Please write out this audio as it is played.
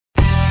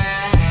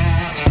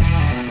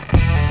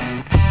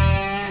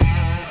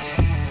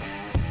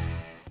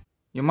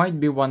You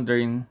might be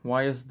wondering,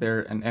 why is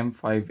there an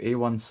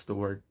M5A1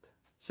 Stuart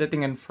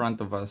sitting in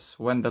front of us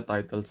when the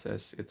title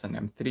says it's an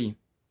M3?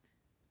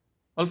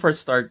 Well, for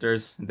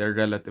starters, they're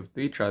relative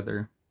to each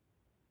other.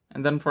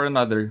 And then for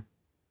another,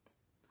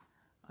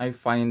 I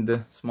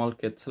find small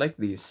kits like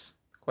these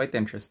quite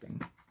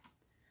interesting.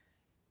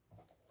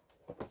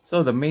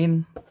 So the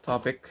main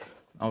topic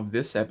of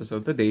this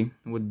episode today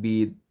would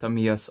be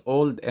Tamiya's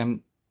old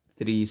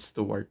M3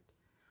 Stuart.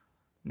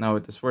 Now,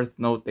 it is worth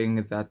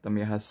noting that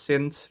Tamiya has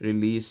since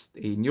released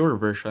a newer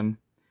version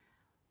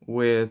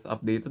with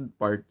updated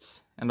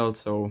parts and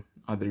also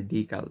other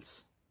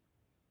decals.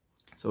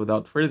 So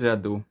without further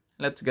ado,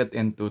 let's get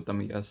into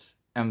Tamiya's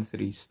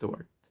M3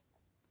 Stuart.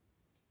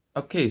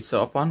 Okay,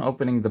 so upon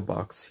opening the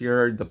box,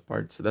 here are the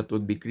parts that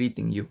would be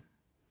greeting you.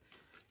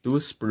 2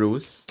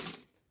 sprues,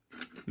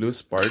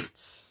 loose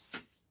parts,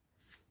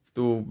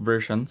 2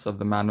 versions of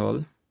the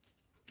manual,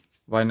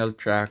 vinyl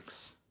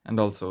tracks,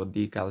 and also a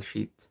decal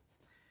sheet.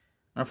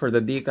 Now for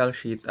the decal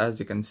sheet, as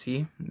you can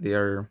see, they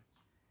are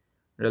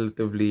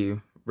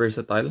relatively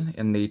versatile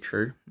in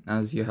nature,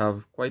 as you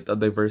have quite a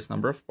diverse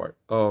number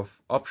of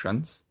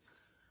options.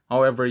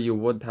 However, you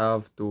would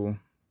have to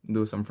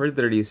do some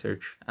further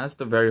research as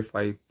to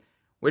verify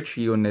which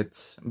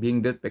units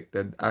being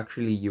depicted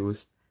actually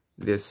used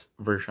this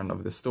version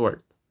of the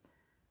Stuart.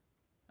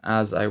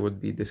 As I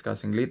would be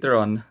discussing later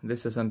on,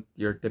 this isn't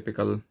your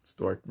typical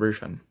Stuart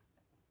version.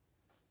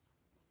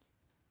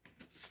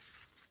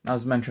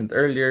 As mentioned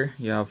earlier,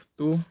 you have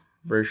 2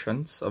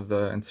 versions of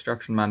the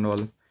instruction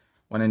manual,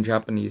 one in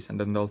Japanese and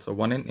then also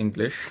one in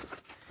English.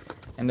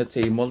 And it's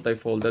a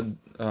multi-folded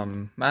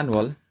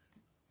manual.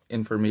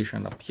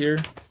 Information up here,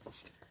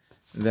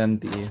 then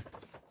the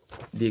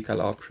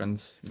decal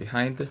options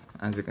behind.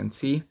 As you can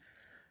see,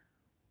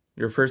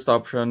 your first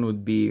option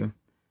would be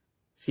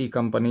C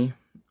Company,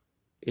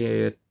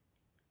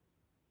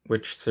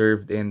 which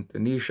served in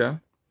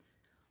Tunisia.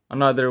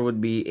 Another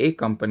would be A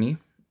Company,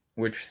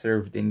 which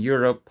served in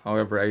Europe.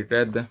 However, I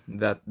read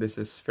that this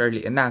is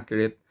fairly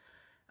inaccurate,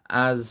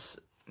 as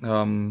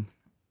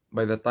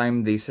by the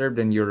time they served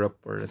in Europe,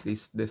 or at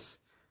least the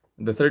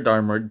 3rd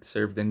Armored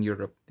served in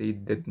Europe, they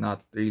did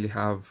not really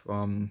have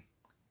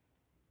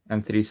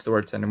M3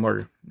 Stuarts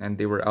anymore, and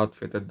they were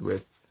outfitted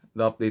with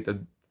the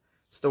updated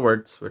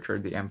Stuarts, which are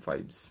the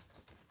M5s.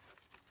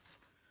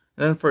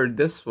 Then for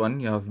this one,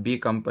 you have B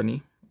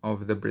Company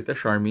of the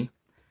British Army,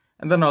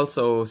 and then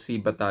also C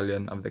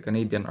Battalion of the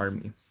Canadian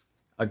Army.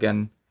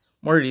 Again,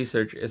 more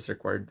research is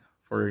required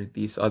for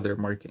these other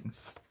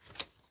markings.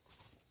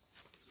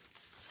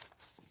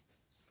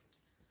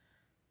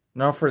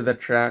 Now for the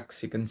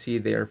tracks, you can see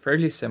they are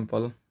fairly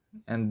simple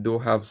and do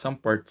have some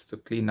parts to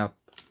clean up.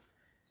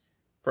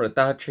 For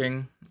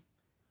attaching,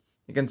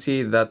 you can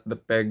see that the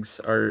pegs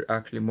are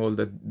actually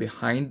molded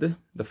behind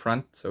the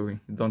front, so you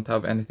don't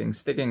have anything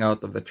sticking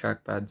out of the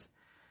track pads.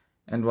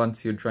 And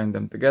once you join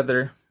them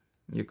together,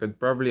 you could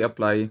probably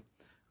apply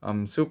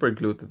super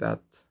glue to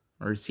that,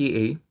 or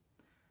CA,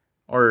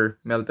 or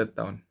melt it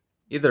down.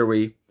 Either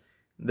way,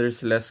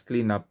 there's less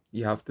cleanup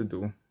you have to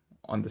do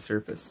on the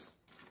surface.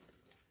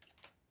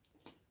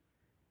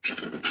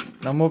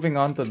 Now moving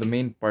on to the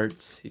main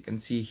parts, you can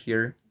see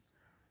here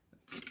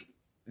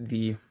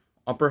the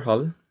upper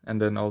hull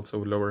and then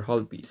also lower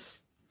hull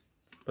piece.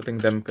 Putting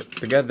them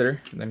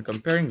together and then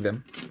comparing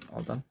them,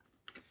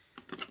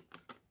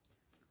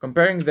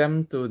 comparing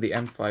them to the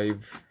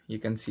M5, you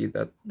can see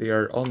that they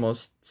are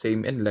almost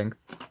same in length.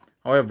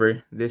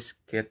 However, this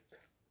kit,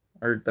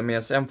 or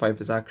Tamiya's M5,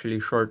 is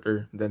actually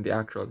shorter than the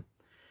actual.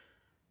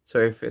 So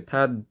if it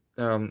had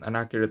an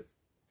accurate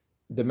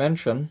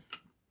dimension,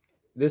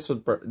 this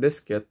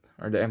kit,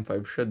 or the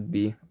M5, should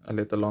be a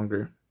little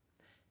longer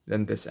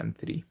than this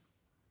M3.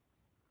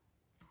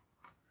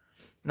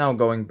 Now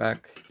going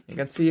back, you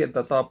can see at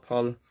the top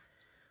hull,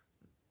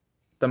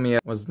 Tamiya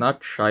was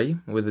not shy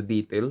with the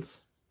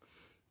details.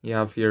 You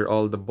have here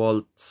all the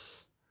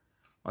bolts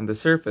on the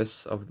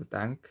surface of the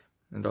tank,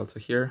 and also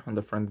here on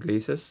the front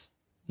glazes,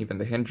 even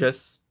the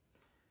hinges.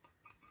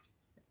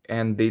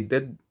 And they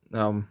did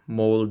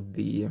mold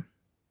the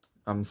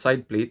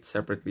side plates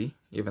separately,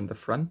 even the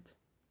front.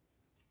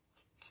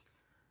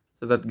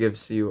 So that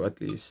gives you at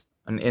least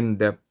an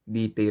in-depth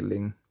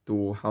detailing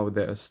to how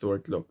the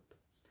Stuart looked.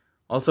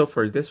 Also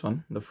for this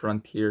one, the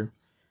front here,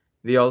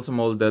 they also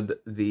molded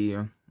the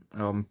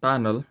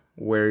panel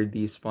where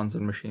the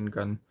sponson machine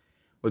gun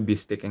would be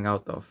sticking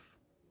out of.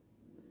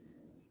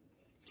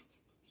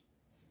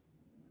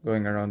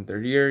 Going around the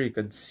rear, you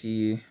could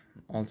see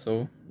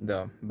also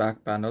the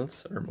back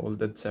panels are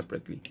molded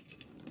separately.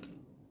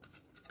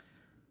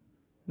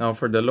 Now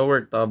for the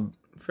lower tub,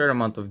 fair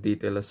amount of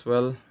detail as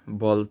well,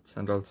 bolts,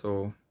 and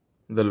also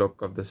the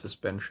look of the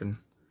suspension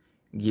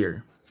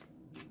gear.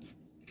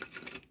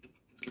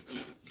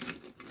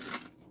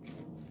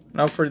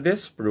 Now for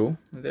this sprue,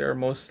 they are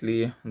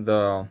mostly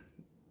the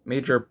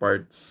major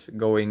parts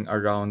going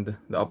around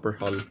the upper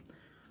hull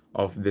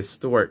of this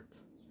Stuart.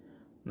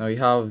 Now you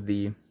have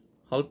the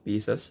hull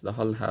pieces, the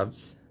hull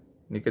halves.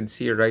 You can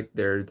see right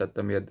there that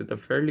Tamiya did a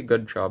fairly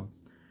good job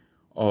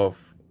of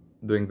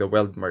doing the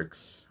weld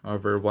marks.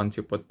 However, once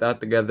you put that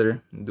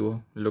together,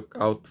 do look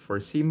out for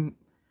seam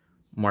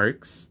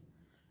marks.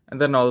 And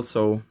then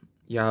also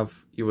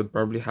you would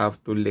probably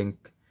have to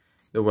link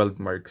the weld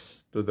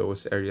marks to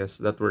those areas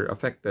that were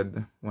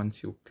affected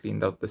once you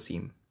cleaned out the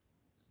seam.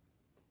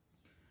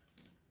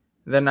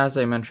 Then, as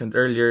I mentioned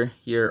earlier,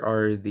 here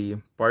are the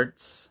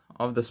parts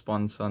of the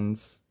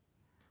sponsons,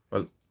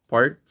 well,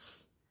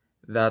 parts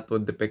that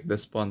would depict the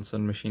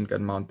sponson machine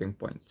gun mounting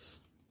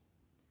points.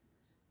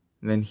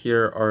 And then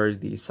here are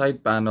the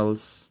side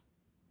panels,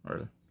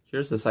 or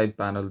here's the side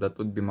panel that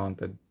would be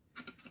mounted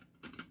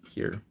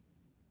here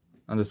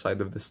on the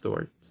side of the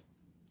Stuart.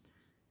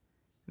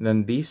 And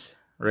then these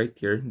right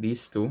here,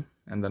 these two,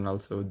 and then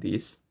also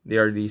these, they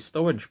are the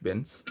stowage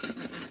bins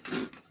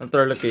that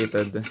are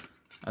located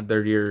at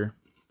the rear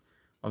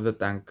of the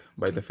tank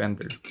by the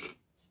fender.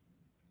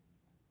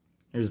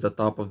 Here's the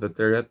top of the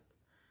turret,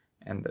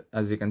 and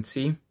as you can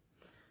see,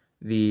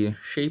 the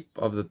shape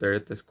of the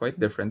turret is quite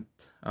different.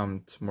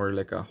 It's more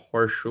like a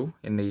horseshoe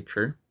in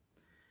nature.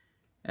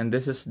 And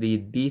this is the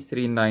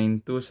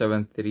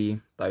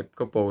D39273 type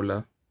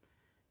cupola.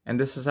 And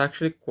this is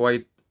actually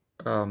quite,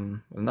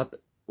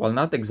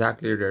 not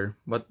exactly rare,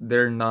 but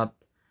they're not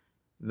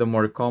the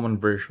more common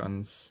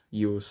versions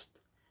used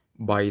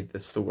by the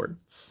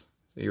Stuarts.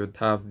 So you would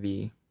have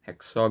the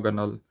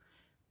hexagonal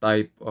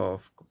type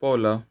of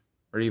cupola,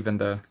 or even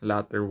the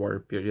latter war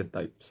period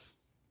types.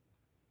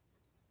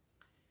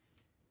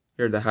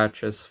 Here are the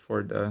hatches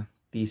for the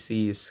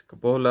TC's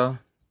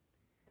cupola.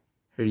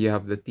 Here you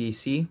have the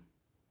TC,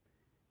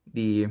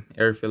 the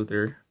air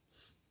filters.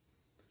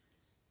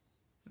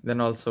 Then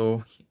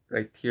also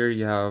right here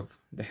you have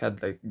the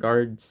headlight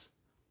guards.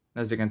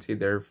 As you can see,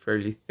 they're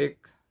fairly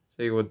thick,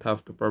 so you would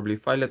have to probably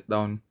file it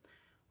down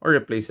or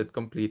replace it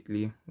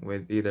completely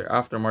with either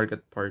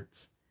aftermarket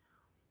parts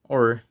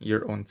or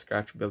your own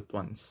scratch built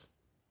ones.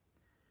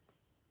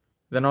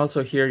 Then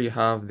also here you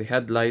have the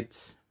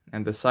headlights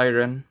and the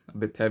siren, a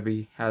bit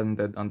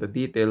heavy-handed on the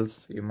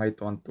details, so you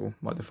might want to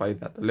modify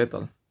that a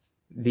little.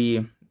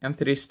 The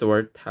M3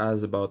 Stuart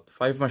has about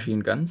 5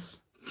 machine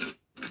guns,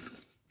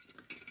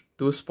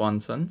 2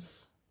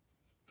 sponsons,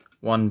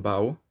 1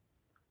 bow,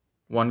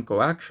 1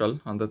 coaxial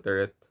on the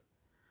turret,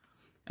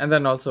 and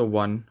then also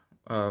one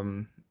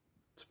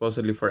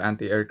supposedly for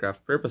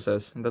anti-aircraft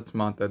purposes that's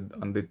mounted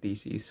on the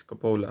TC's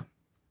cupola.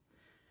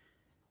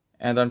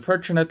 And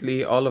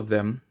unfortunately, all of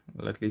them,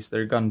 well, at least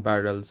their gun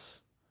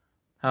barrels,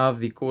 have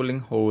the cooling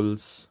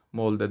holes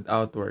molded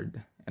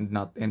outward and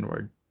not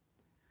inward.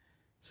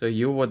 So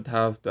you would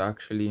have to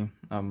actually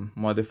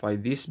modify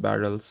these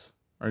barrels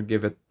or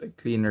give it a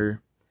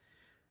cleaner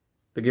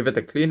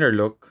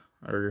look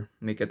or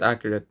make it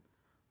accurate,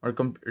 or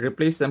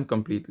replace them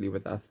completely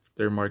with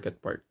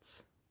aftermarket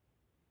parts.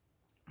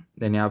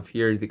 Then you have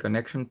here the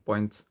connection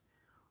points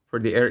for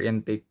the air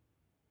intake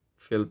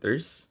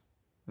filters,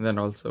 and then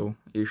also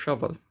a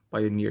shovel,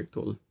 Pioneer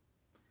tool.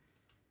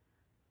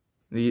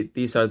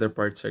 These other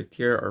parts right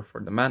here are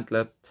for the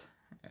mantlet,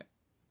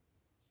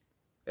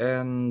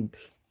 and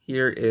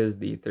here is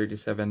the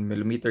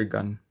 37mm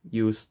gun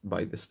used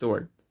by the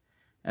Stuart.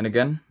 And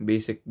again,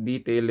 basic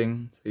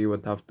detailing, so you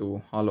would have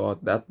to hollow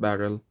out that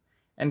barrel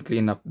and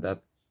clean up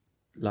that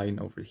line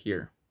over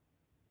here.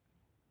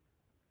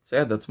 So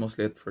yeah, that's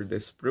mostly it for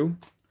this sprue.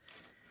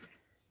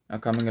 Now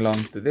coming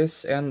along to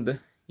this end,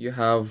 you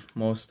have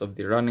most of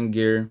the running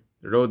gear,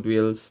 the road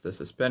wheels, the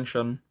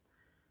suspension,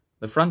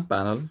 the front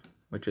panel,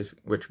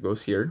 which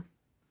goes here,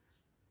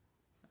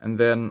 and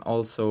then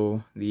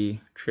also the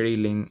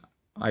trailing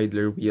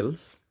idler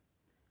wheels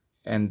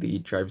and the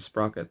drive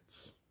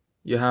sprockets.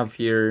 You have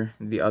here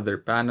the other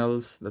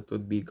panels that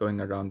would be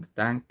going around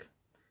the tank.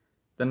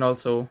 Then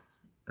also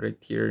right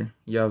here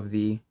you have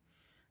the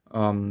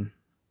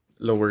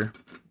lower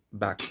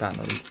back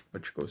panel,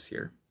 which goes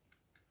here.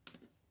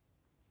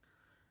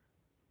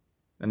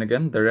 Then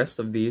again, the rest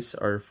of these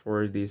are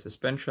for the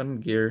suspension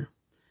gear,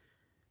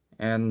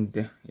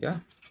 and yeah,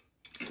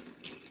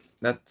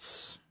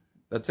 that's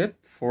it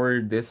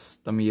for this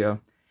Tamiya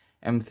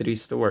M3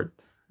 Stuart.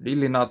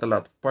 Really not a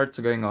lot of parts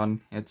going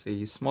on. It's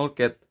a small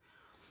kit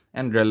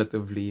and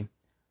relatively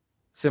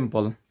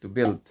simple to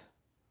build.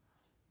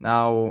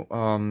 Now,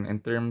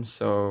 in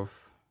terms of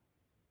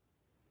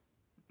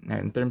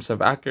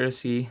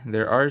accuracy,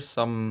 there are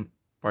some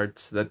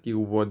parts that you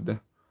would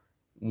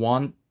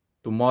want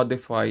to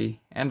modify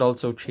and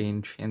also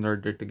change in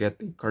order to get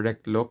a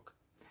correct look,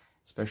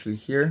 especially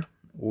here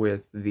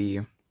with the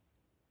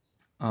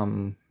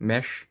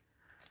mesh.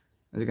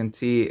 As you can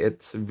see,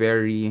 it's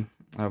very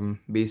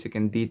basic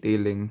in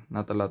detailing,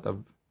 not a lot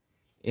of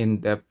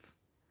in-depth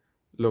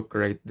look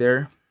right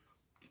there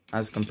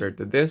as compared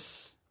to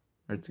this,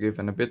 where it's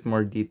given a bit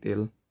more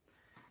detail.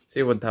 So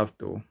you would have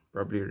to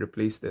probably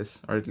replace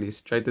this, or at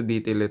least try to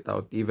detail it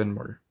out even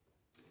more.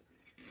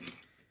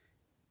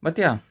 But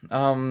yeah,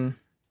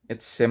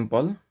 it's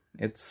simple,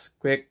 it's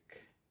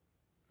quick,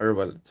 or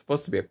well, it's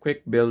supposed to be a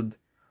quick build,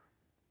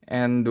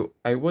 and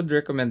I would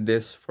recommend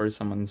this for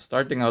someone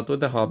starting out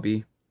with a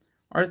hobby,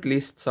 or at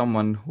least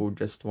someone who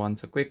just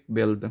wants a quick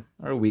build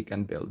or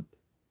weekend build.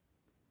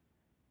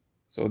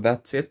 So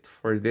that's it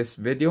for this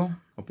video.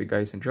 Hope you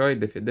guys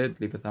enjoyed. If you did,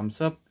 leave a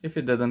thumbs up. If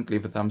you didn't,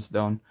 leave a thumbs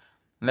down.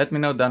 Let me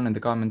know down in the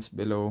comments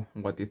below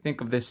what you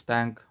think of this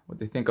tank, what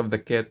you think of the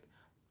kit,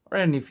 or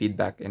any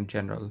feedback in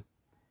general.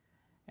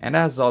 And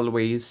as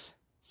always,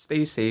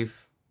 stay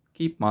safe,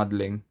 keep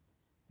modeling,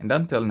 and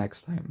until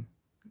next time,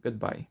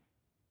 goodbye.